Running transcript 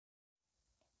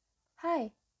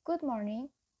Hi, good morning.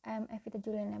 I'm Evita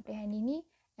Juliana Prihandini,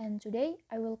 and today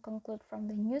I will conclude from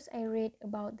the news I read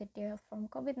about the death from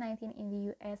COVID-19 in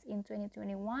the US in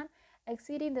 2021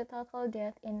 exceeding the total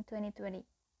death in 2020.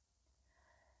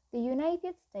 The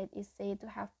United States is said to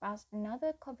have passed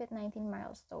another COVID-19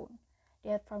 milestone.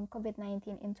 Deaths from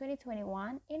COVID-19 in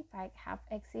 2021, in fact, have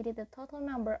exceeded the total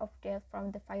number of deaths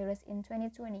from the virus in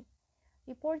 2020.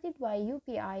 Reported by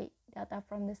UPI, data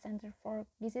from the Center for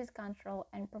Disease Control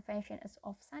and Prevention as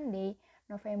of Sunday,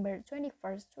 November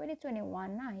 21,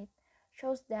 2021 night,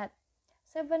 shows that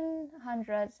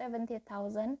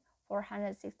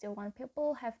 770,461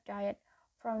 people have died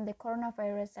from the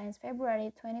coronavirus since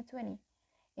February 2020.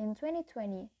 In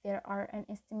 2020, there are an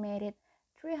estimated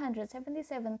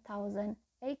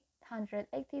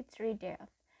 377,883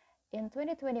 deaths. In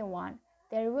 2021,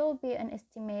 there will be an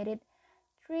estimated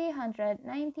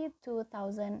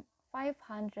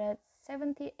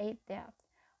 392,578 deaths,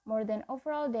 more than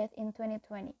overall death in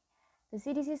 2020. The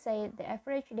CDC said the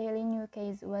average daily new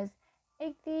case was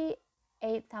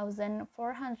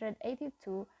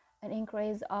 88,482, an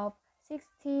increase of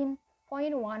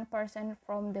 16.1%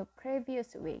 from the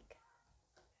previous week.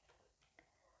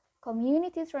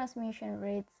 Community transmission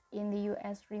rates in the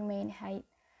US remain high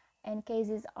and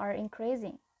cases are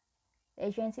increasing, the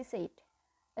agency said.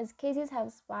 As cases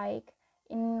have spiked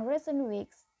in recent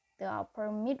weeks, the upper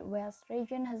Midwest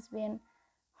region has been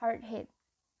hard hit.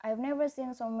 I've never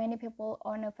seen so many people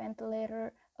on a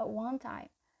ventilator at one time.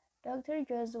 Dr.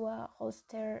 Joshua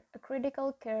Holster, a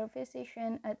critical care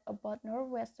physician at Abbott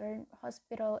Northwestern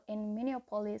Hospital in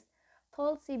Minneapolis,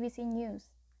 told CBC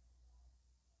News.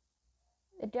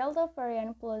 The Delta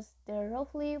variant plus the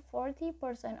roughly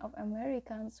 40% of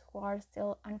Americans who are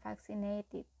still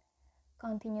unvaccinated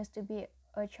continues to be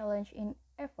a challenge in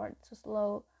effort to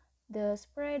slow the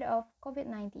spread of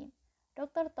COVID-19.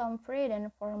 Dr. Tom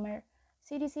Frieden, former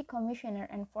CDC commissioner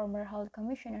and former health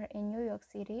commissioner in New York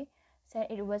City, said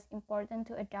it was important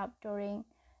to adapt during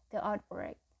the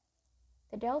outbreak.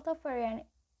 The Delta variant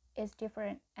is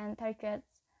different and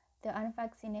targets the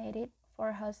unvaccinated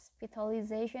for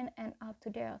hospitalization and up to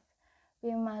death.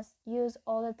 We must use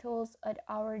all the tools at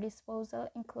our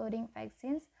disposal, including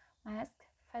vaccines, masks,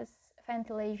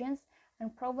 ventilations,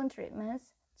 and proven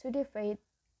treatments to defeat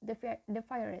the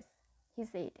virus, he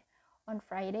said. On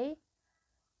Friday,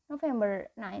 November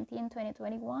 19,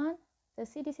 2021, the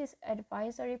CDC's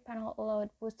advisory panel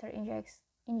allowed booster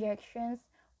injections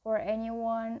for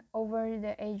anyone over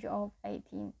the age of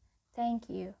 18. Thank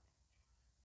you.